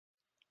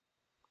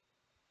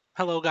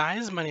Hello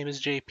guys, my name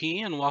is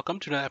JP and welcome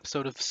to another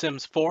episode of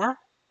Sims 4.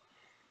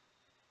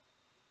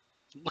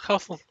 Look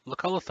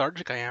how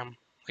lethargic I am.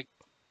 Like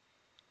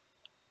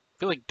I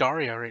feel like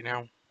Daria right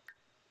now.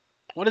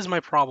 What is my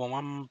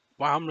problem?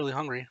 I'm really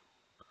hungry.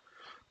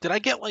 Did I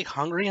get like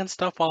hungry and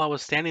stuff while I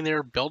was standing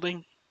there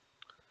building?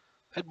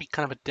 That'd be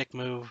kind of a dick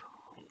move.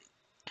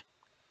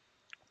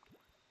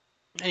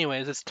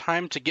 Anyways, it's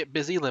time to get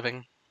busy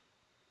living.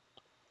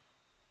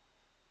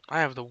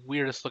 I have the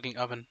weirdest looking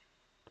oven.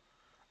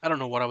 I don't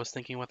know what I was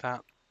thinking with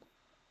that.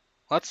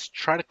 Let's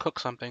try to cook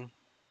something.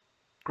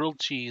 Grilled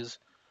cheese.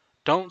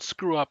 Don't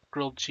screw up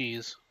grilled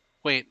cheese.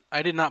 Wait,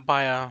 I did not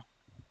buy a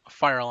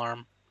fire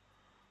alarm.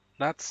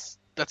 That's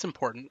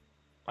important.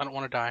 I don't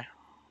want to die.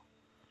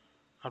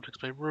 Objects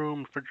by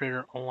room,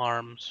 refrigerator,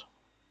 alarms.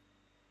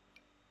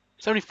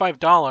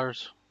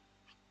 $75.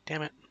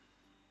 Damn it.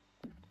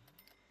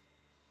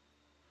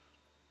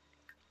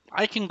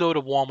 I can go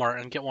to Walmart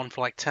and get one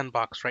for like 10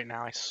 bucks right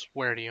now, I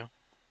swear to you.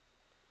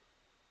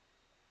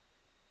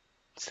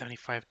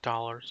 $75.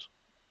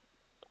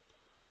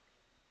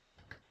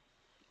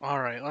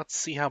 Alright, let's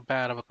see how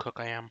bad of a cook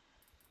I am.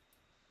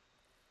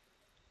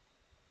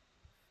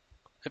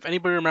 If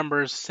anybody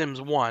remembers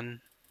Sims 1,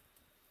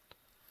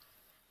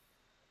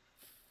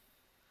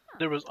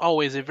 there was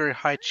always a very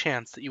high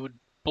chance that you would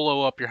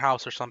blow up your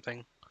house or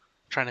something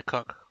trying to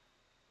cook.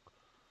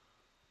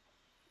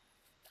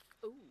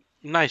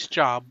 Nice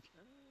job.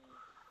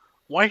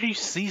 Why are you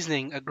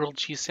seasoning a grilled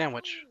cheese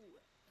sandwich?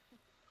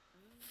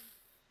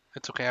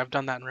 It's okay, I've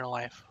done that in real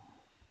life.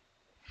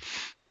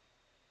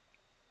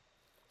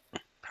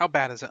 How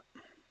bad is it?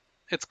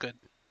 It's good.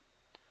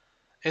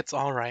 It's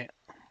alright.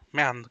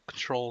 Man, the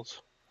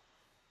controls.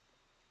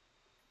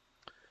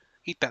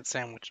 Eat that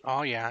sandwich.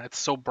 Oh yeah, it's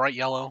so bright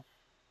yellow.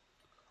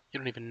 You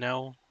don't even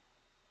know.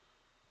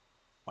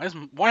 Why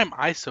am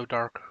I so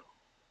dark?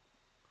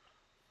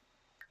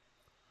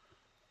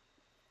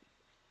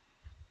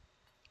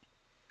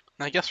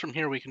 I guess from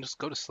here we can just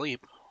go to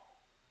sleep.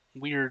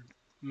 Weird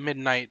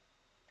midnight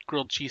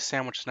grilled cheese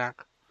sandwich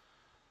snack.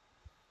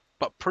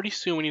 But pretty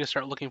soon we need to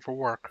start looking for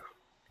work.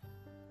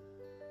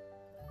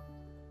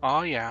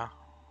 Oh yeah.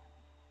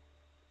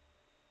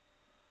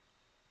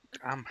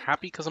 I'm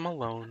happy because I'm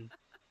alone.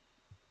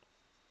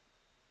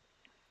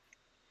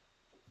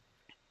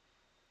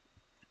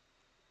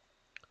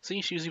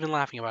 See, she was even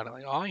laughing about it.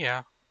 Like, oh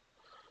yeah.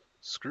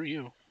 Screw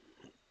you.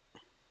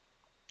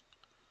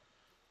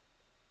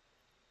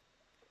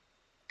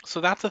 So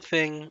that's a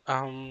thing.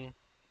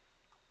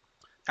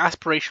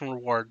 Aspiration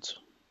rewards.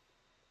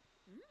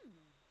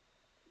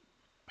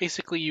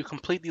 Basically, you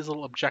complete these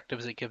little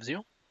objectives it gives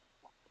you.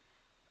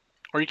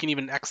 Or you can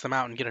even X them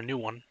out and get a new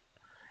one.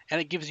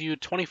 And it gives you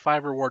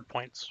 25 reward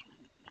points.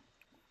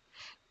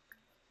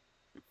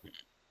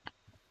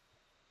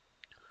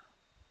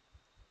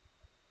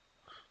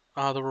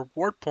 The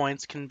reward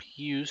points can be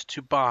used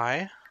to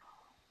buy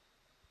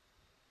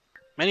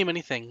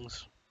many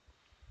things,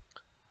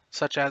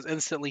 such as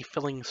instantly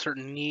filling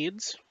certain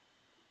needs,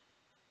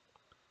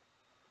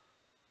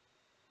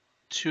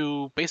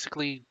 to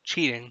basically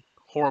cheating,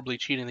 horribly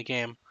cheating the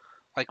game,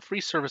 like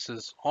free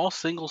services. All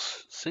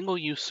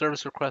single-use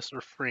service requests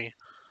are free.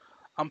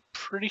 I'm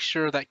pretty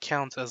sure that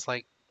counts as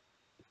like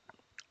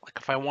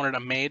if I wanted a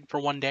maid for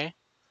one day,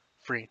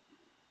 free.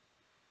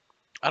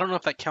 I don't know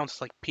if that counts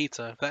as like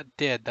pizza. If that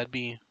did, that'd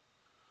be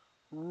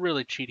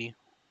really cheaty.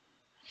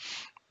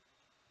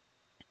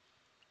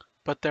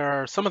 But there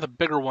are some of the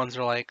bigger ones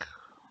are like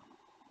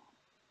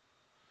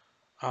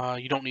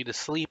you don't need to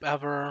sleep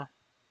ever.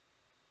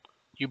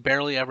 You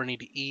barely ever need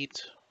to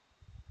eat.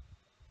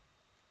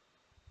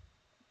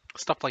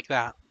 Stuff like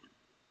that.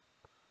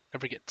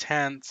 Never get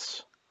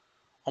tense.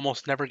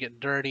 Almost never get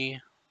dirty.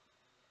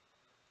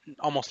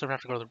 Almost never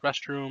have to go to the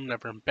restroom.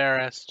 Never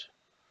embarrassed.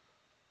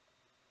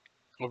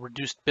 Or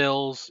reduced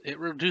bills. It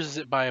reduces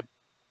it by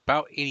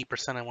about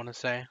 80%, I want to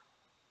say.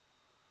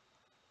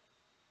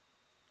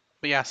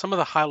 But yeah, some of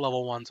the high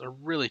level ones are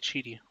really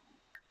cheaty.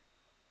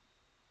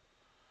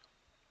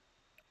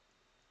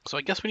 So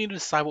I guess we need to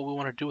decide what we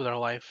want to do with our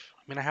life.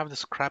 I mean, I have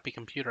this crappy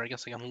computer. I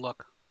guess I can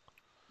look.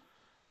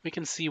 We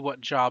can see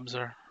what jobs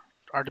are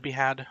to be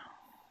had.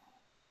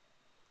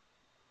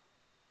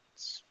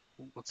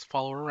 Let's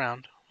follow her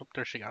around. Oh,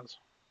 there she goes.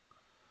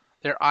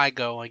 There I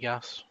go, I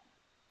guess.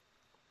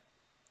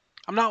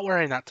 I'm not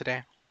wearing that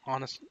today,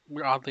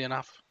 oddly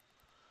enough.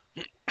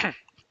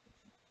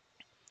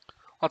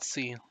 Let's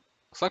see.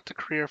 Select a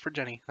career for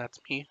Jenny. That's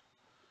me.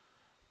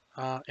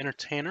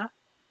 Entertainer.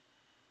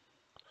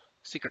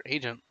 Secret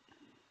agent.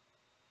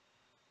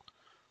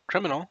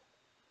 Criminal.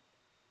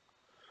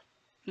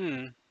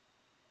 Hmm.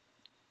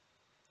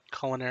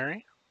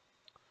 Culinary.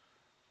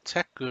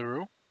 Tech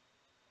guru.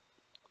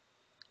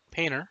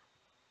 Painter.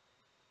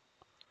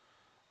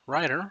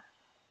 Writer.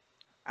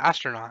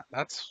 Astronaut.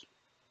 That's...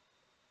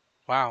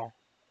 Wow.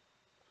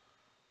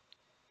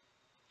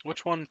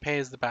 Which one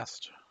pays the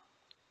best?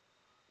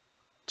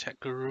 Tech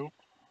guru.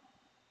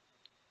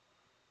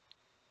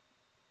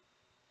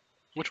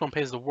 Which one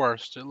pays the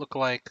worst? It looked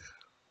like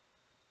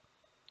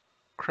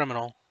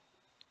criminal.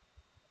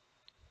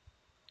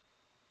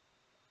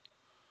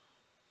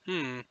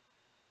 Hmm.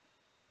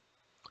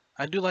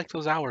 I do like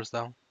those hours,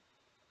 though.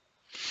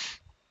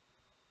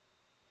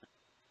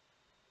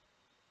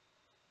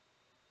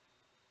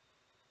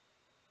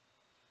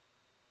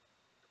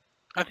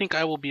 I think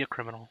I will be a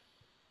criminal.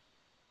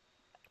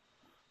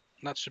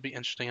 That should be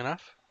interesting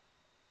enough.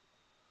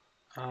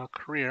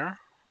 Career.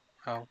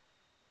 Oh.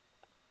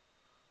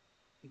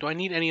 Do I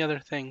need any other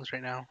things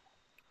right now?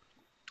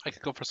 I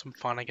could go for some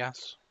fun, I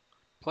guess.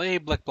 Play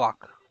Blick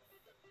Block.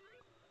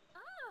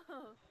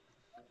 Oh.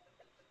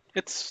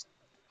 It's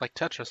like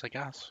Tetris, I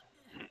guess.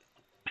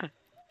 I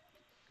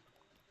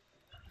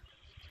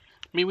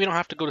mean, we don't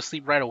have to go to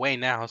sleep right away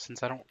now,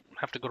 since I don't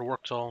have to go to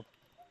work till...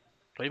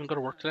 Do I even go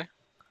to work today?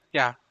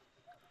 Yeah,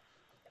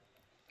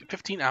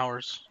 15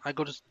 hours. I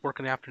go to work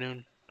in the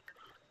afternoon.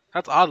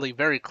 That's oddly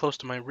very close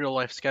to my real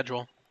life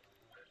schedule.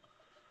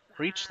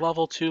 Reach Bah.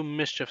 level 2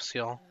 mischief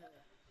skill.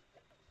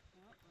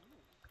 Oh,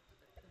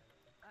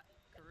 oh.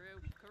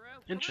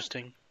 Karoo.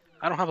 Interesting.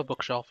 I don't have a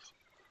bookshelf.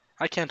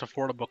 I can't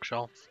afford a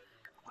bookshelf.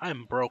 I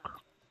am broke.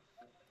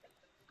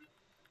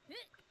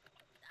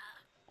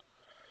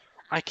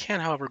 I can,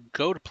 however,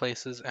 go to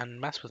places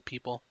and mess with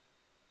people.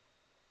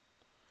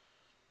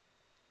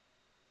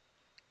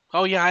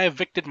 Oh yeah, I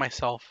evicted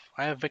myself.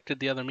 I evicted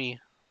the other me.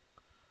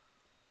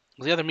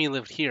 The other me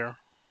lived here,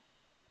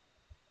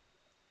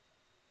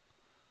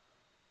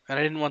 and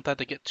I didn't want that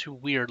to get too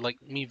weird,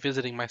 like me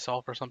visiting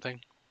myself or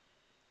something.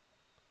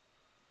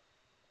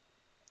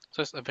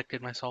 So I just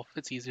evicted myself.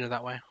 It's easier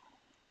that way.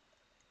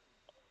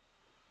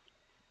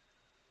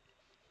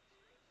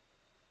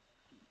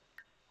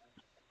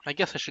 I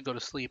guess I should go to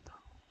sleep.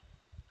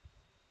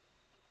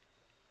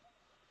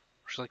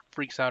 Or she like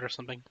freaks out or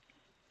something.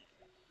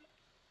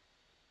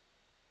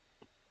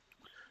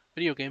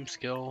 Video game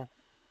skill.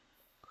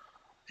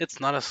 It's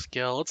not a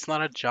skill. It's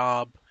not a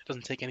job. It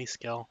doesn't take any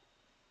skill.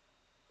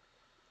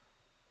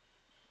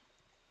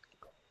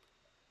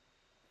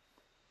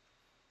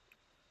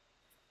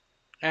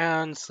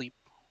 And sleep.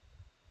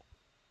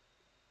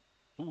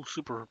 Ooh,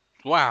 super.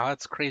 Wow,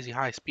 that's crazy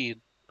high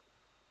speed.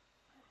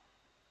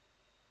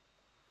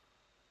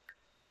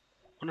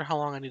 Wonder how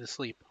long I need to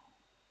sleep.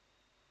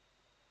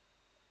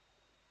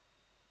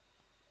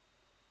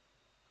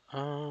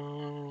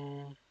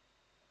 Um,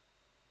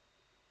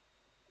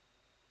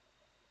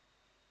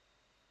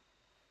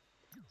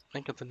 I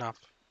think it's enough.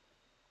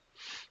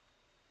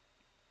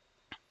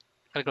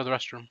 Gotta go to the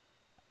restroom.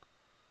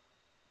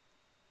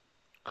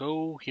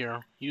 Go here.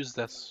 Use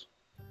this.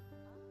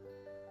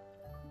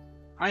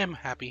 I am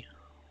happy.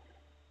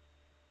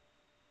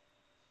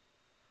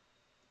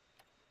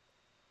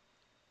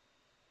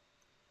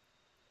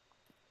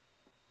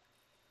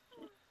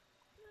 Hooray.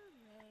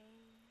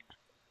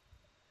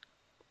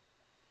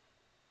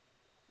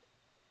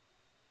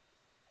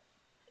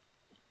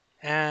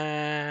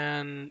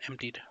 And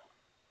emptied.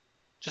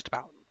 Just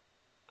about.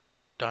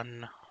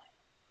 Done.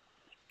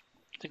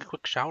 Take a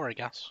quick shower, I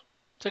guess.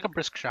 Take a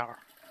brisk shower.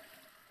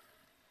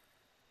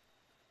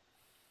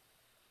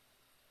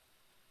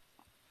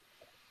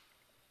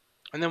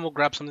 And then we'll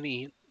grab something to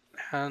eat.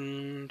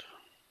 And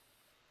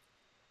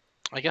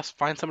I guess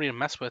find somebody to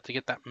mess with to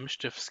get that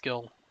mischief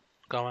skill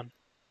going.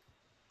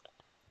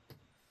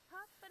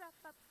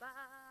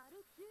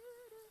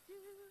 Hop-a-da-pa-ba-do-do-do-do.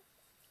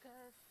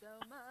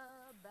 Kasoma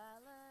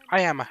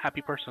I am a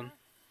happy balanila. person.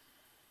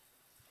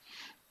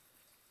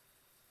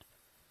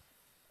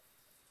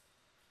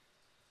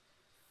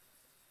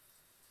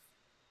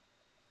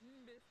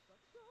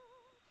 Bifaco.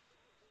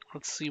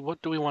 Let's see,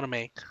 what do we want to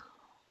make?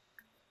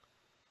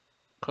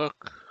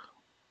 Cook.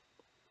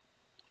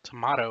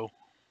 Tomato.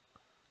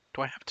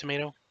 Do I have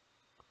tomato?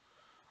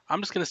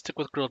 I'm just gonna stick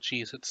with grilled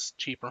cheese. It's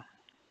cheaper.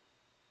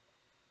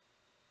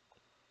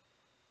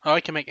 Oh,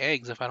 I can make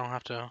eggs if I don't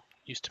have to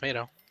use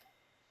tomato.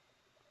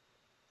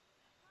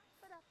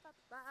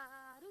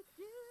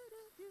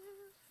 Ba-da-pa-ba-do-do-do-do.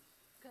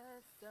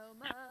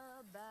 Kasoma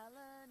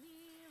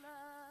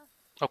balanila.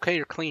 Okay,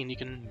 you're clean. You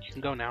can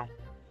go now.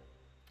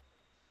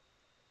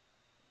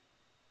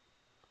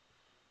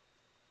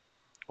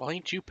 Well,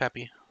 ain't you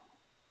peppy?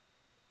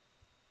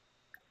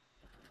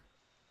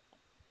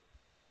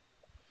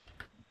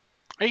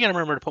 I gotta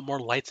remember to put more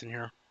lights in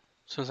here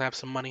as soon as I have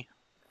some money.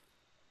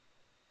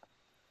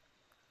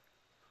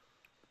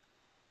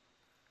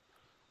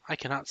 I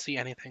cannot see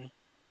anything.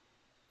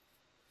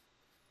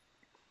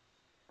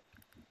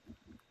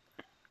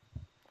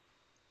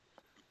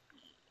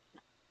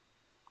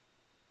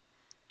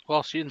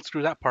 Well, she didn't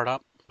screw that part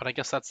up, but I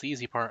guess that's the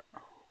easy part.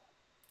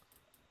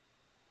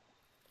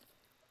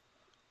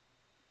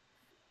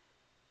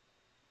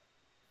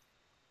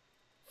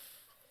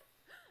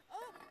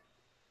 Oh,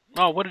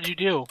 Oh, what did you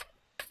do?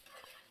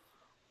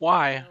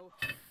 Why? no.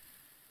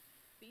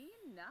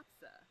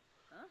 Binatsa.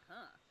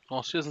 Uh-huh.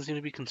 Well, she doesn't seem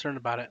to be concerned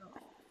about it.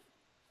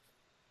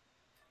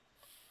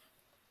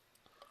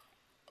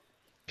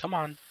 Come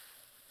on.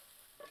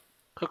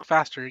 Cook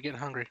faster, you're getting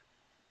hungry.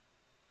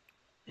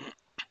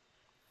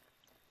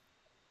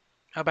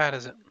 How bad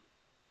is it?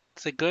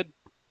 Is it good?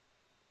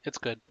 It's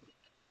good.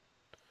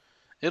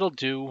 It'll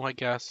do, I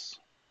guess.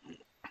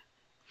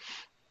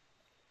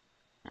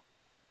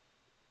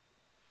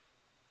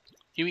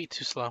 You eat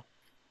too slow.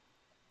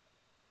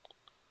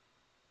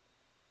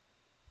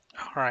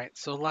 Alright,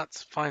 so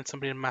let's find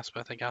somebody to mess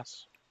with, I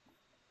guess.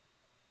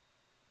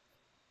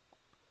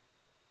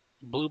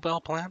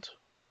 Bluebell plant?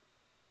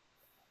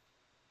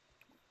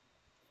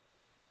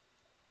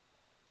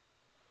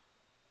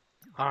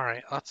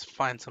 Alright, let's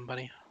find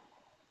somebody.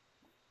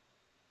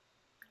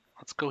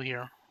 Let's go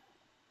here.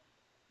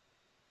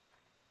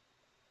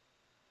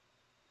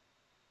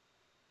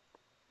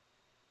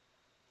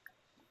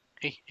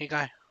 Hey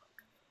guy.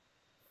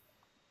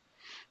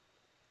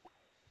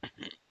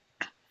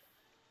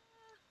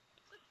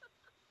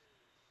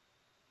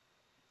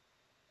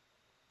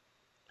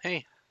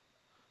 Hey,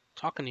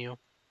 talking to you.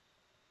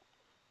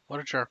 What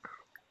a jerk.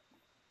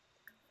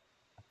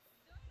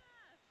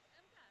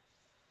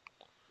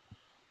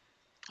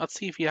 Let's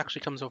see if he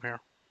actually comes over here.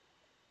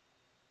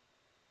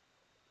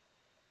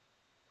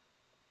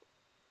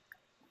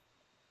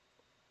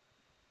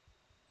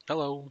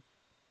 Hello.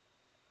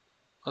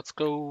 Let's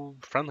go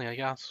friendly, I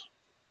guess.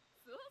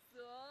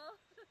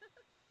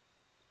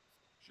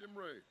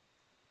 Shimray,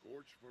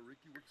 Gorch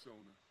Variki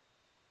Wixona,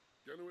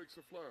 Genuix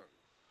Aflan,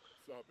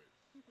 Sabe,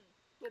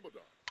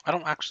 Dobada. I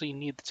don't actually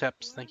need the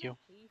tips, thank you.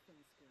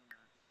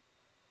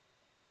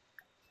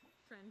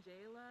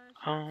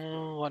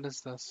 Oh, what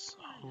is this?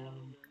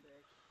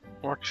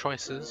 More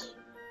choices.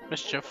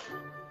 Mischief.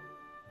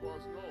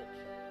 Was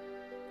Nulch.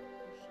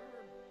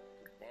 Kusham,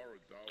 Kabara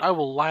Dawi, I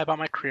will lie about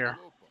my career.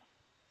 Dalopa.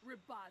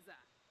 Ribaza.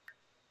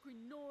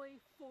 Grinoi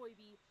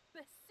Foibi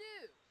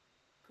Besu.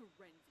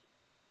 Karenzi.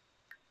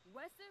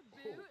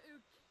 Wesabu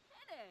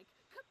Ukinik.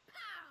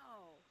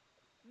 Kapow.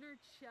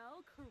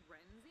 Nurchel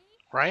Karenzi.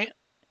 Right?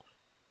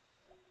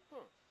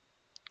 Huh.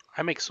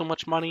 I make so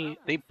much money,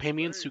 they pay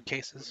me in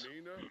suitcases.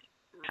 Panina,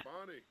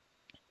 Urbani,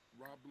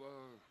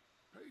 Rabla,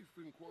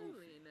 Payfin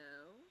Quofi.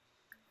 know.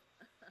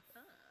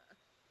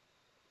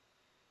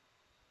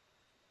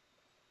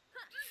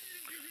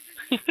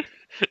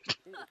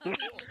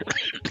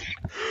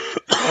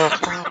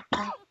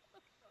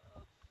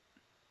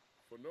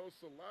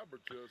 Fanosa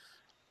Labratus,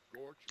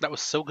 Gorch. That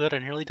was so good, I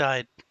nearly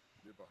died.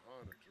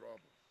 Nibahana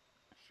Trouble,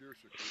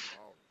 Shirsha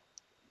Kubauri.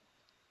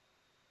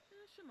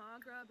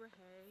 Shamagra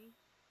Brahe.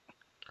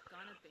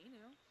 Ghana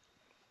Benu.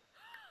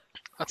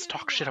 Let's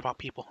talk shit about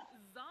people.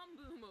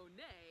 Zambu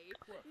Monet.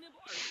 What?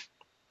 Nibar.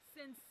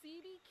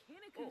 Sensibi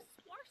Kiniku Oh.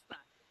 Swarspa.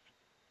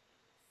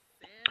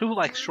 Who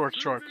likes short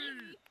shorts?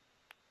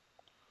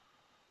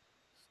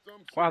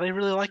 Wow, they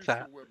really like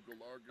that.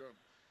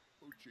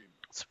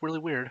 It's really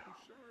weird.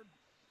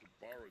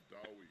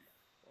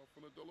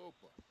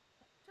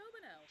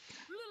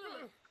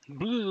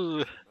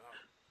 Boo.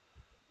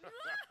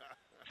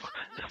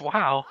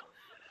 Wow.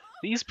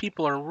 These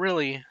people are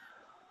really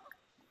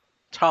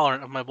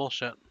tolerant of my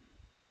bullshit.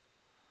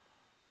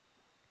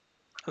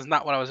 That's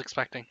not what I was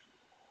expecting.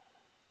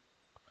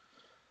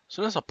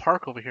 So there's a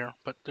park over here,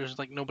 but there's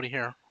like nobody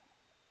here.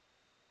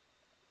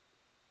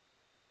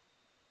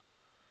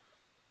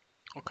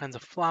 All kinds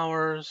of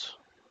flowers.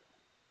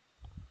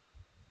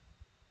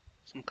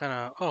 Some kind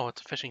of... Oh,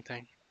 it's a fishing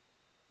thing.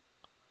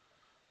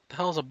 What the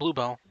hell is a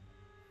bluebell?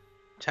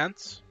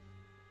 Tents?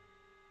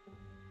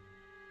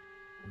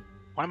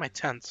 Why am I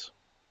tense?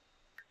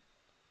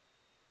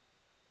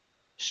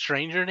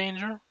 Stranger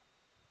danger?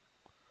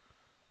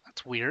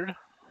 That's weird.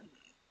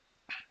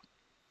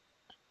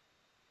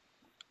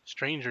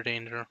 Stranger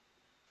danger.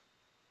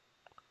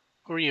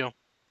 Who are you?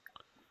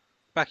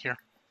 Back here.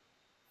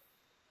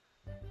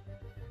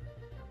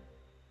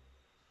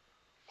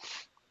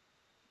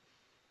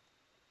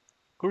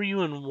 Who are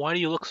you and why do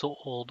you look so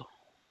old?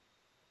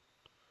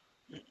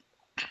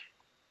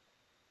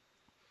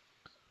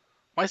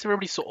 Why is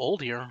everybody so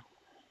old here?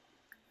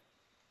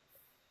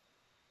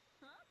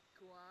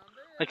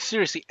 Like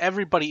seriously,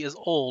 everybody is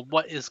old.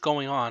 What is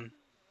going on?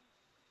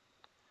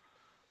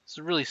 This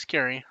is really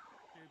scary.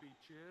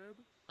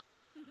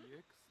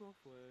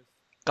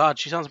 God,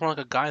 she sounds more like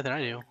a guy than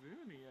I do.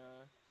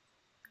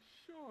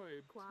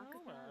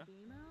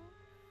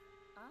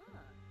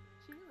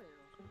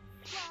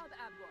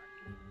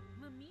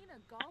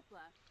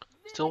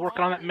 Still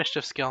working on that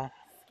mischief skill.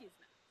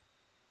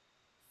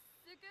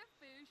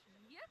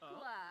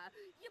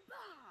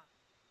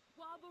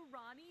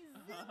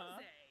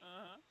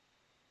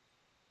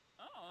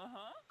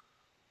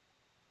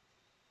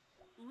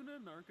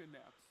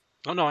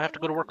 Oh no, I have to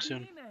go to work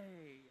soon.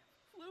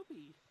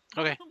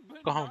 Okay,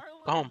 go home.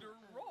 Go home.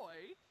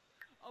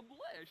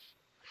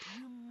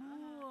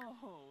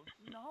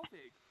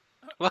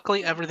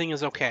 Luckily, everything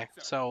is okay,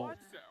 so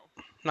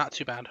not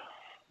too bad.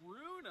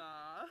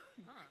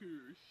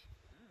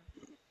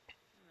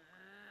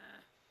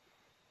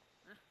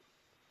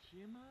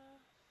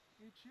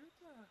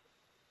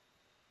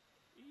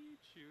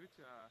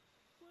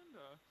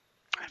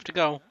 I have to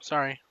go.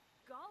 Sorry.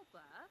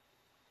 Galba.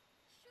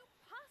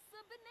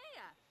 Shupasa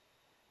Benea.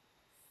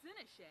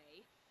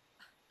 Sinishe.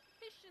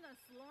 Hishina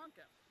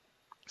Slanka.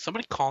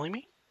 Somebody calling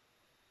me?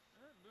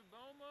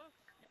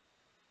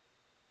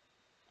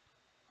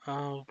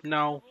 Oh,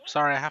 no.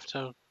 Sorry, I have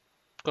to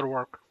go to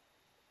work.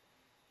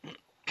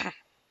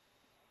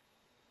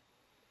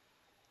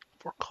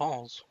 4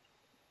 calls.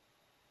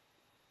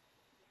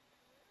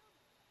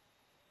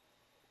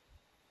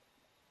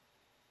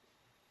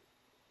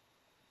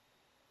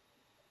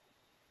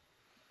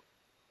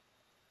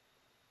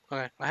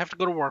 Okay, I have to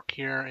go to work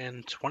here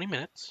in 20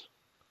 minutes.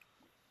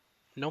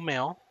 No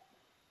mail.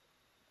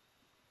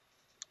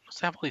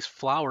 I have all these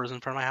flowers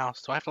in front of my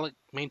house. Do I have to, like,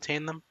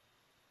 maintain them?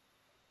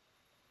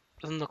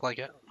 Doesn't look like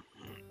it.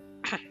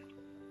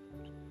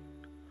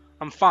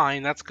 I'm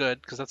fine, that's good,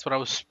 because that's what I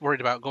was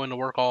worried about, going to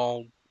work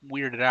all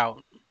weirded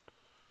out.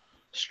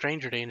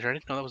 Stranger danger, I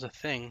didn't know that was a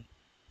thing.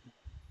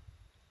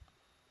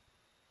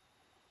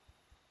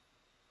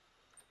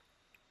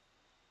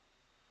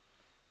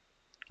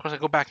 Of course, I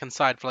go back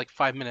inside for like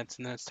 5 minutes,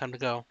 and then it's time to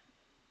go.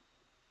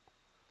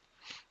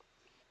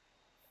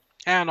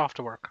 And off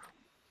to work.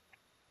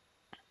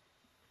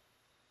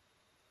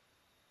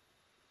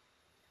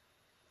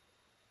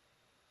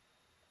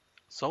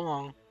 So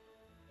long.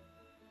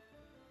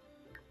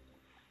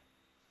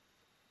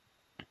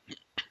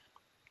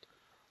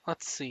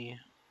 Let's see.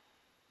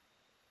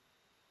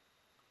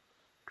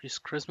 Increase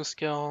charisma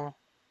skill.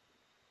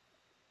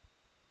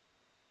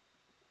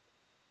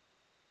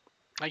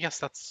 I guess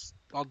that's...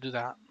 I'll do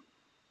that.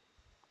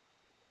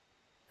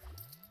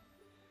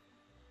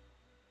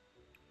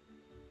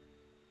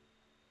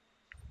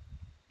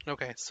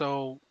 Okay,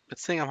 so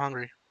it's saying I'm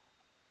hungry.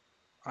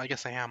 I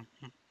guess I am.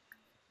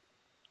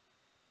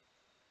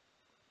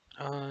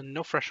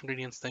 No fresh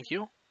ingredients, thank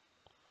you.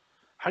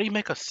 How do you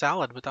make a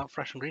salad without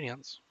fresh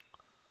ingredients?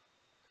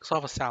 Let's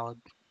have a salad.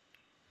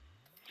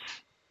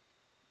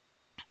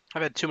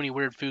 I've had too many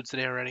weird foods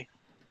today already.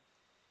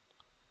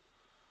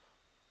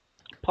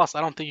 Plus,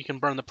 I don't think you can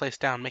burn the place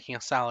down making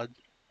a salad.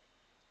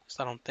 At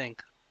least I don't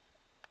think.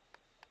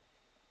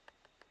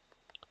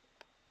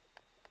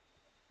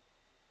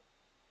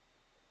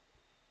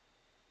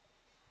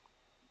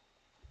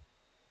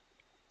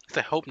 At least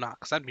I hope not,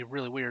 because that'd be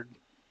really weird.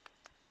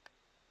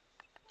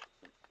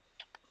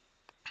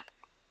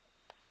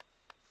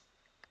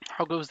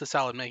 How goes the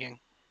salad making?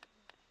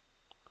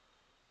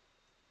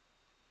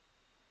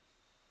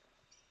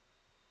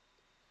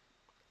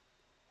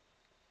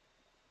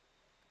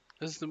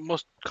 This is the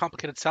most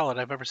complicated salad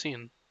I've ever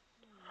seen.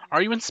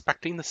 Are you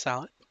inspecting the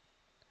salad?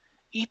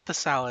 Eat the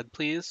salad,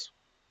 please.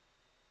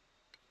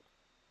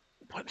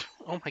 What?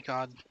 Oh my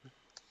god.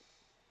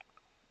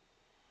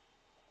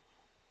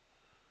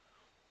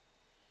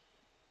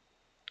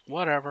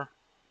 Whatever.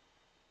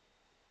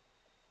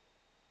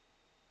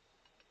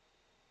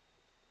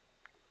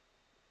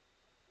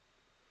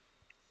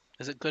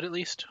 Is it good at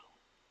least?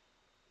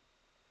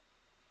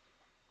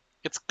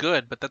 It's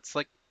good, but that's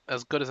like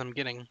as good as I'm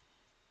getting.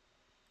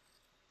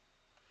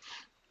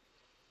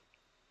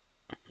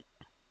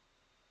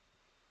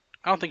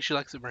 I don't think she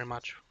likes it very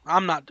much.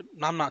 I'm not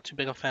too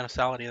big a fan of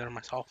salad either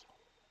myself.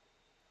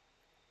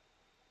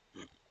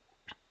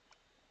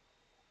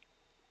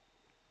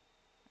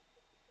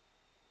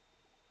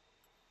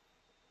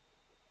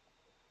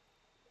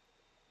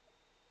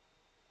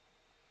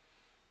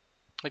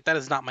 Like that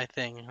is not my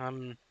thing.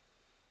 I'm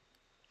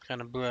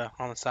kind of bleh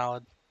on the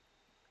salad.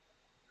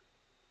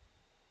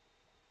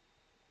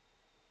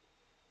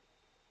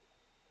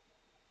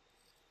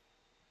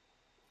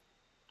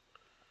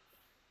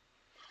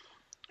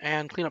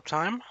 And cleanup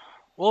time.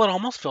 Well, it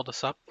almost filled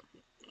us up.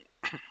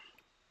 I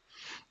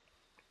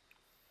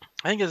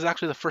think this is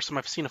actually the first time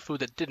I've seen a food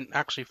that didn't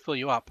actually fill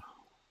you up.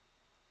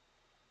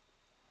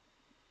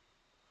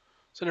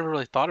 So I never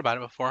really thought about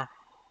it before.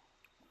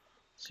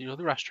 So you go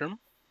to the restroom.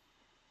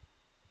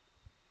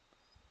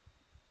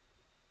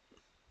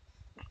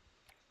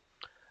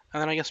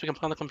 And then I guess we can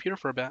play on the computer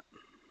for a bit.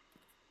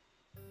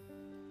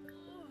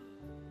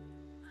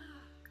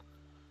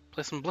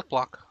 Play some Blick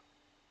Block.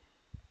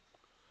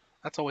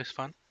 That's always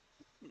fun.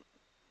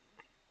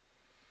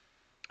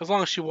 As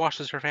long as she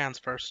washes her hands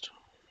first.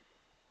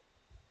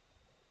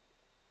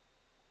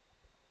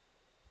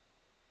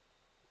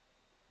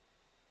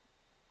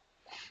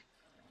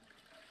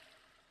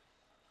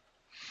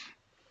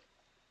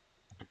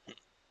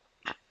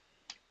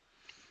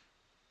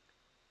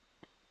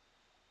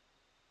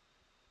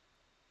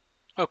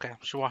 Okay,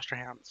 she washed her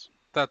hands.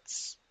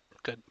 That's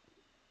good.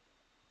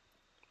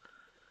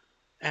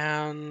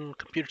 And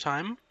computer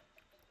time.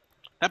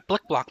 That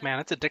Blick Block, man,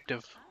 it's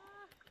addictive.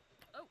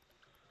 Oh.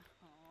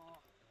 Aw.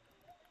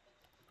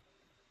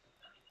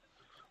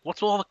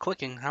 What's with all the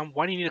clicking?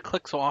 Why do you need to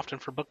click so often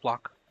for Blick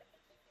Block?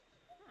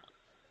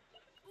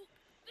 Ooh,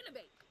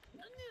 innovate.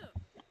 No.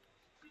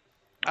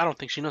 I don't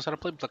think she knows how to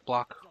play Blick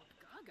Block. Well,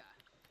 Gaga.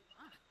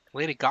 Ah.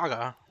 Lady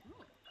Gaga. Ooh.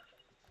 Ooh.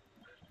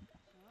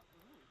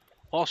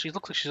 Well, she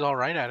looks like she's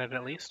alright at it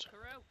at least.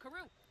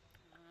 Karoo.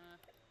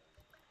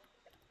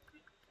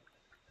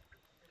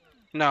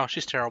 No,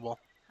 she's terrible.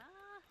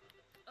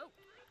 Oh.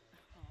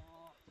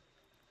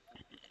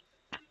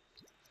 Aw.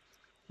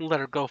 Let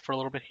her go for a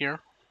little bit here.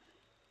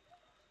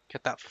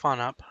 Get that fun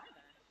up.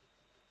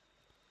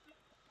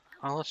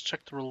 Let's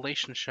check the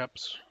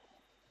relationships.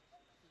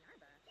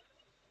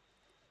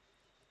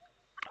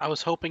 I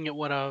was hoping it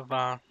would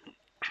have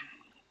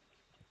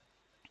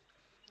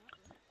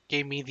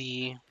gave me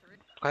the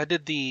I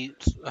did the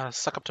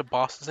suck up to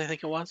bosses, I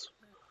think it was.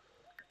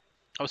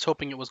 I was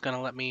hoping it was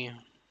gonna let me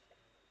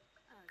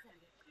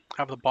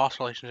have the boss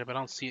relationship. I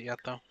don't see it yet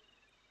though.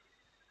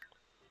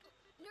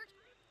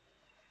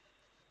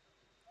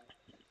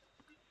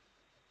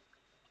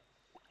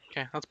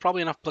 Okay, that's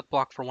probably enough Blick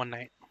Block for one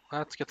night.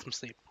 Let's get some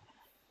sleep.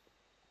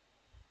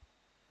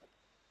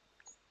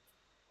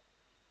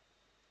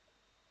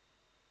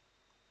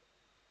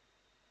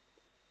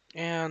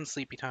 And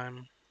sleepy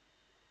time.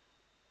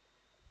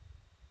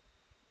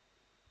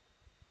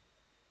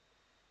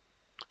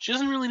 She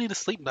doesn't really need to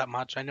sleep that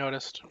much, I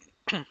noticed.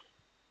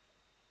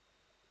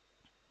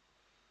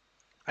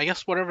 I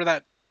guess whatever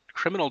that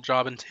criminal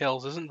job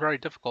entails isn't very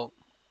difficult.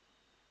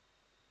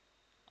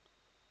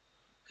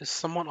 Is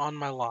someone on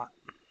my lot?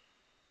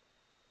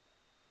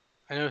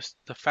 I noticed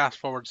the fast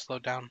forward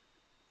slowed down.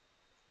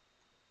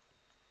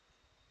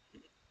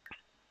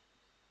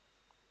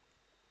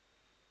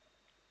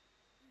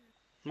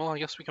 Well, I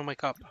guess we can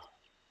wake up.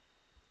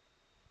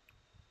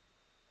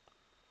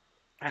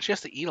 Man, she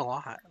has to eat a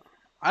lot.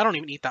 I don't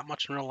even eat that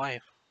much in real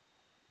life.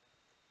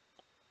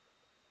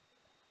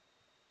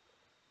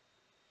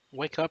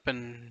 Wake up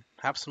and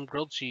have some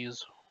grilled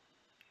cheese.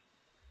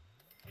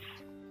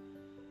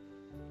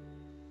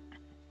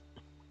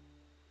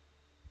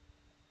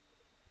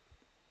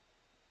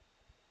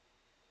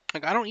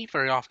 Like, I don't eat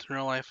very often in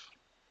real life.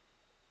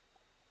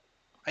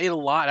 I eat a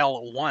lot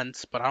all at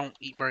once, but I don't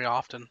eat very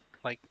often.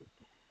 Like,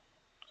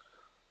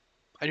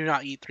 I do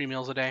not eat 3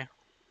 meals a day.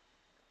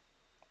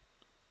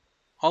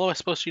 Although I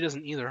suppose she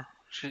doesn't either.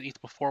 She eats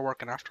before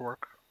work and after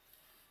work.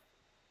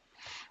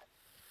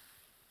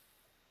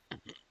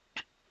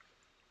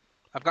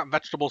 I've got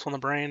vegetables on the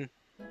brain.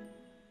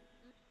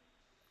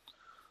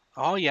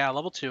 Oh yeah,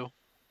 level 2.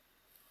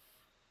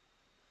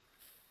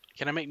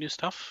 Can I make new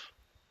stuff?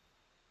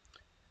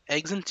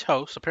 Eggs and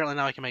toast. Apparently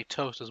now I can make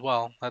toast as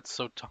well. That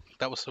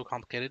was so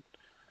complicated.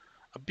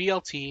 A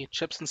BLT,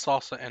 chips and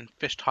salsa, and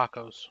fish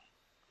tacos.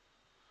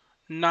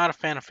 Not a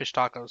fan of fish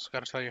tacos,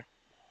 gotta tell you.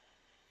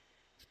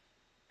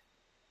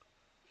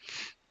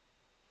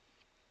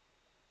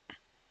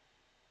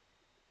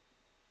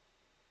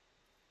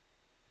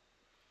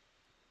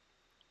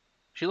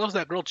 She loves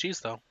that grilled cheese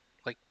though.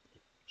 Like,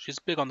 she's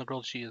big on the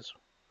grilled cheese.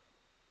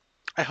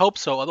 I hope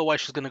so, otherwise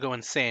she's gonna go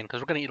insane,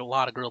 because we're gonna eat a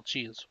lot of grilled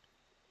cheese.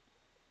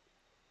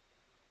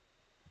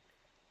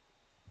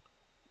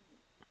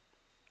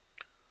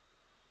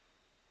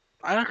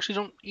 I actually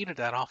don't eat it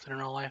that often in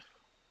real life.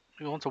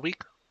 Maybe once a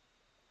week.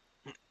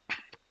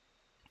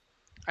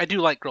 I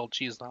do like grilled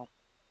cheese though.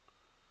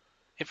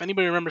 If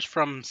anybody remembers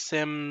from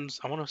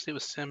Sims, I want to say it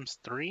was Sims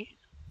 3?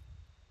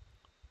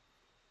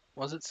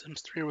 Was it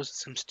Sims 3 or was it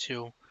Sims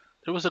 2?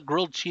 There was a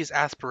grilled cheese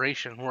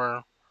aspiration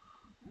where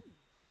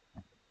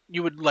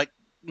you would like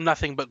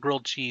nothing but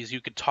grilled cheese.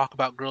 You could talk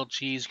about grilled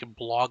cheese, you could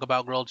blog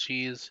about grilled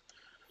cheese.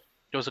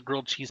 There was a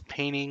grilled cheese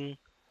painting.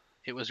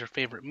 It was your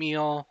favorite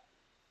meal.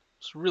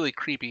 It's really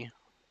creepy.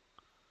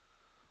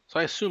 So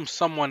I assume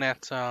someone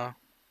at the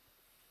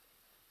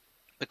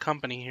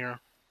company here,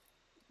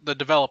 the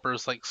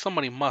developers, like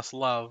somebody must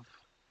love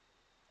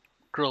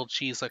grilled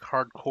cheese like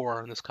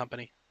hardcore in this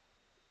company.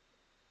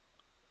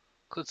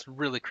 'Cause it's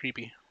really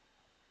creepy.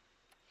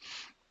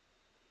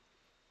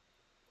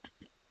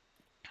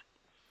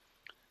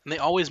 And they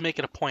always make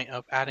it a point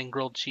of adding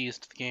grilled cheese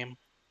to the game.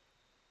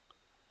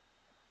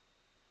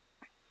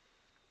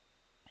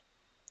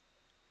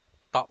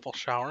 Thoughtful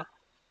shower,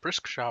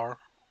 brisk shower,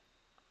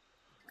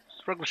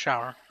 regular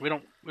shower. We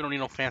don't need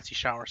no fancy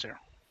showers here.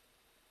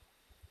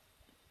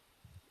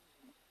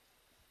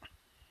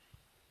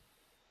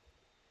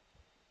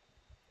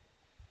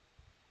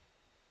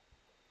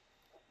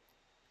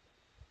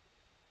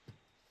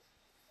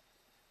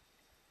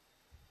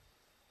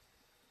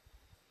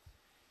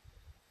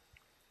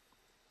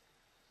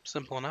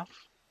 Simple enough.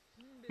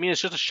 I mean,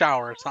 it's just a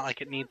shower. It's not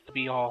like it needs to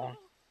be all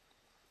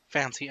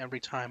fancy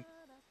every time.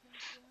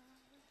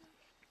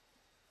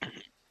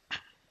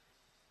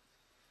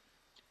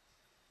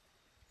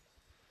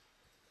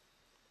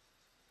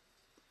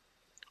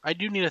 I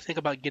do need to think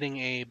about getting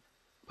a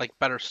like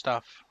better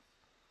stuff.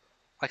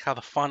 Like how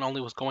the fun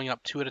only was going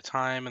up 2 at a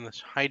time and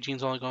the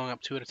hygiene's only going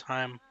up 2 at a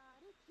time.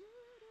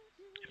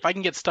 If I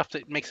can get stuff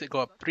that makes it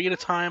go up 3 at a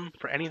time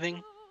for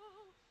anything,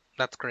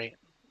 that's great.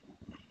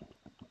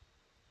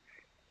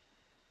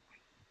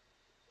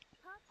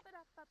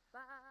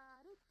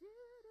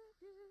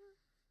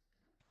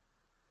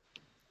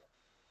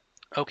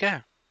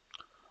 Okay,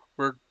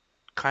 we're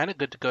kind of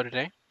good to go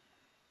today.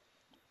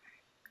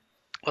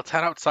 Let's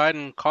head outside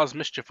and cause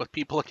mischief with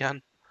people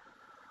again.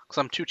 Because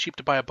I'm too cheap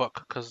to buy a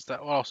book, because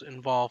that will also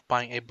involve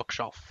buying a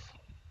bookshelf.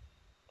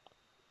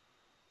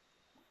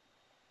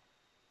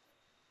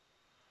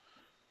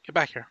 Get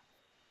back here.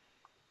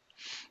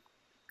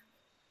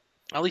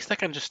 At least I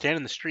can just stand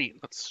in the street.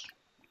 I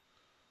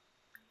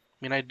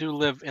mean, I do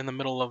live in the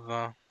middle of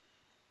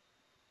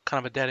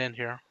kind of a dead end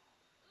here.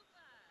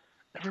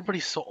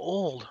 Everybody's so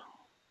old.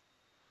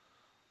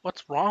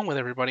 What's wrong with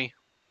everybody?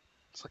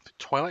 It's like the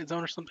Twilight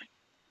Zone or something.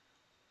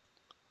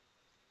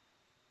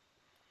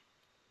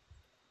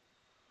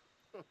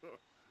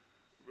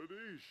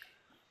 Vadish.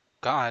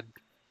 God.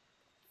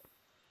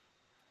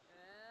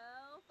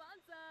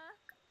 Alfonsa.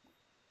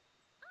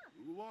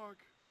 Ulak.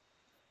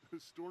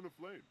 Storn of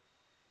Flame.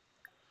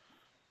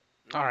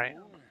 Alright,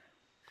 Elroy.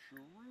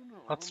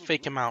 Sharuna let's on a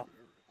fake him blue out. ferret.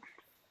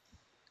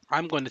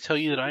 I'm going to tell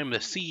you that I am the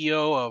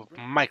CEO of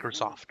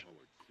Microsoft.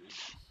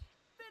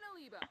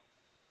 Finalibo.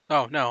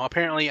 Oh, no,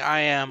 apparently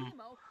Emo.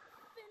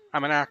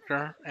 I'm an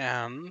actor,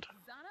 and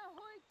Zana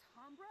Hoy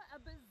Tombra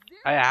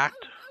I Abazir.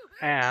 act,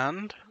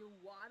 and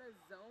Yuwada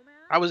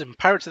I Zoman. was in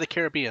Pirates of the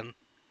Caribbean.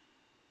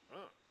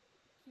 Ah,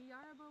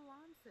 Kiara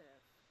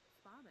Balansif.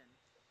 Spabin.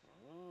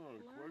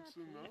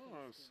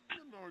 Quexanas.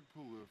 Leonard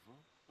Polifa.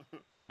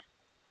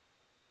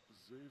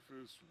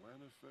 Zephys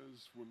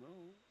Wanifes Wano.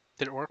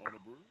 Did it work?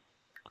 Onabur.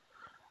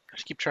 I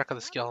just keep track of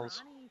the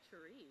skills. Yabarani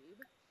Charib.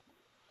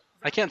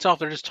 I can't tell if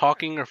they're just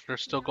talking or if they're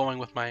still going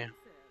with my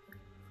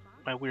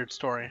weird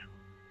story.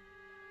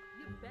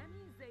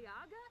 Yubeni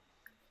Zayaga.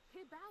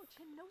 Hibao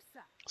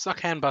Chinosa. Suck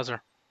hand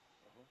buzzer.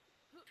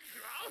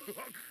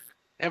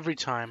 Every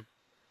time.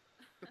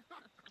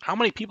 How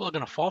many people are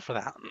going to fall for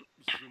that?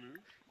 Sinush.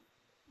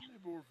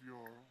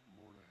 Neborvyar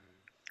Mornahe.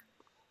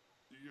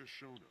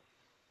 Yashona.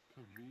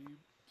 Kamib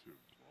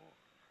Tivar.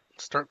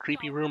 Start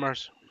creepy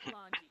rumors.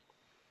 Planji.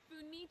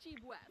 Funichi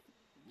Buef.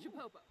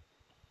 Chipopo.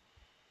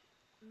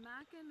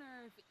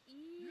 Macanerv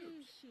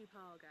E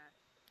Shipalga.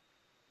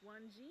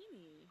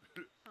 Wanjini.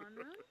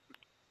 Hanrun.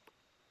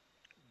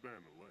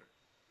 Banale.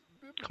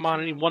 Come on,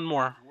 I need one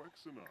more.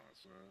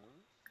 Quexanas,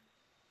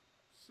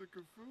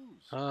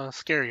 Sycophus.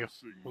 Scare you.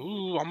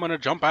 Ooh, I'm going to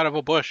jump out of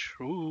a bush.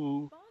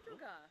 Ooh.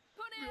 Baldriga.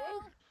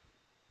 Punil.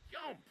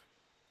 Jump!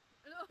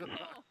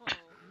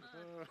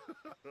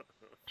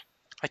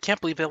 I can't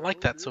believe they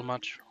like that so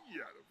much.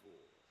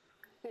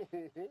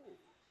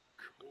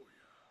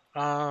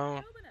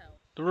 Tobino.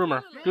 The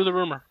rumor. Do the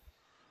rumor.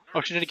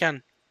 Oh, she did it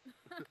again.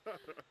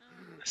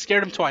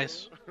 Scared him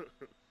twice.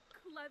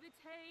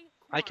 Clevite.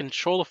 I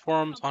control the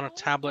forums on a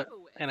tablet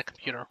and a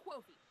computer.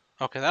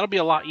 Okay, that'll be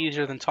a lot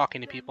easier than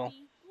talking to people.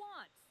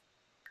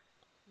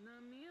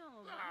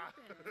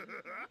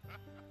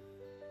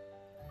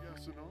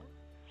 Yasanar,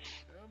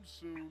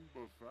 Amsoon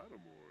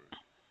Bafatamoy,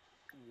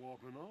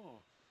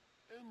 Wapana,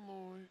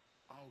 Enloy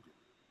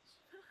Algorithms.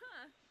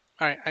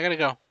 Alright, I gotta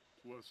go.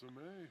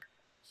 Plesame,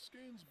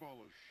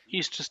 Skainsbalish.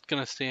 He's just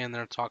gonna stay in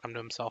there talking to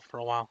himself for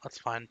a while. That's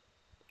fine.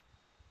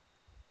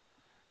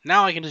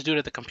 Now I can just do it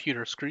at the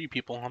computer. Screw you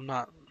people. I'm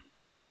not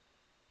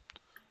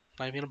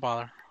even gonna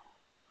bother.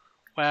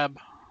 Web.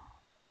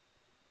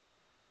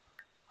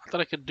 I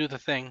thought I could do the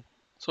thing.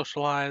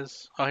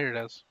 Socialize. Oh, here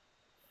it is.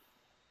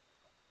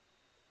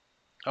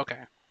 Okay.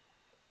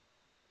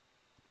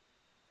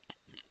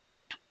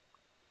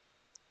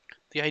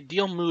 The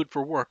ideal mood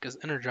for work is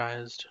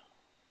energized.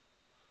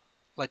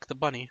 Like the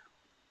bunny.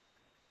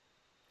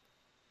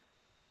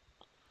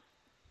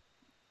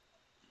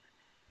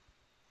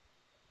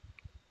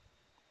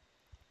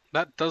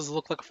 That does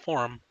look like a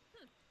forum.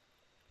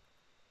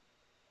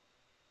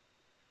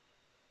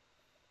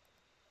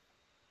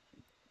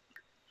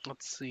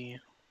 Let's see.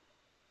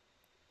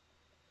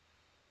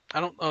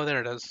 Oh,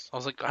 there it is. I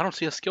was like, I don't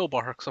see a skill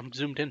bar because I'm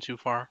zoomed in too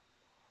far.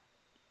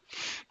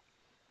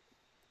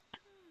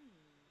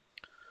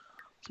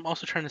 I'm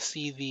also trying to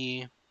see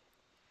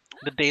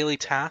the daily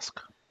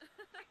task.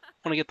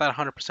 I want to get that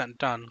 100%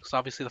 done because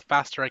obviously the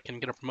faster I can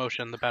get a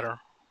promotion, the better.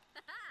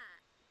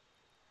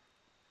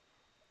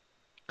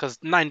 Because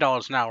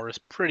 $9 an hour is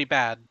pretty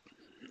bad.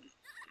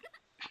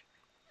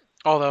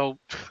 Although,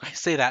 I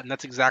say that and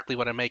that's exactly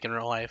what I make in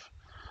real life.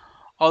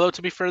 Although,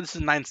 to be fair, this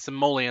is 9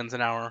 simoleons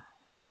an hour,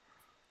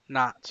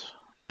 not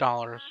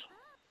dollars.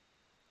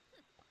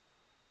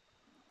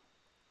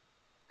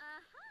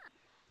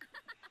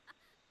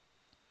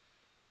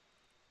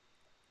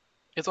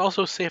 It's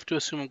also safe to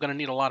assume I'm going to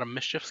need a lot of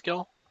mischief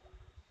skill.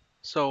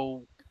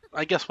 So,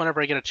 I guess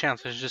whenever I get a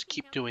chance, I should just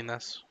keep doing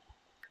this.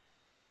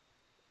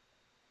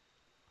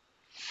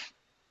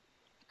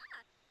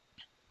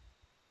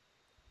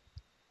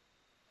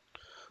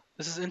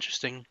 This is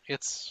interesting.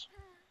 It's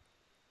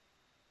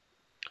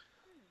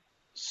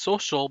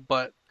social,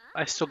 but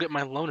I still get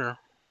my loner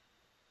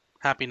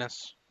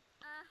happiness.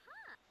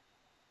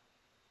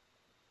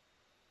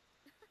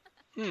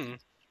 Hmm.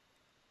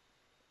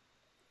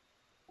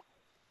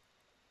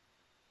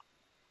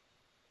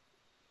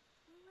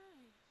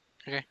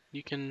 Okay,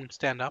 you can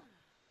stand up.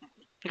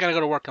 I gotta go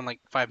to work in like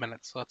 5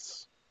 minutes. So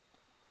let's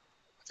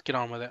get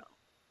on with it.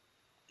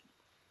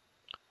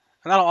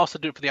 And that'll also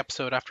do it for the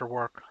episode after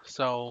work.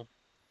 So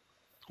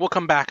we'll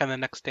come back on the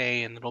next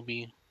day and it'll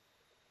be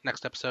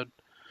next episode.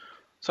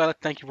 So I'd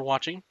like to thank you for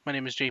watching. My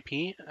name is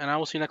JP, and I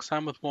will see you next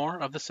time with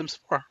more of The Sims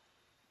 4.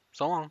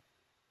 So long.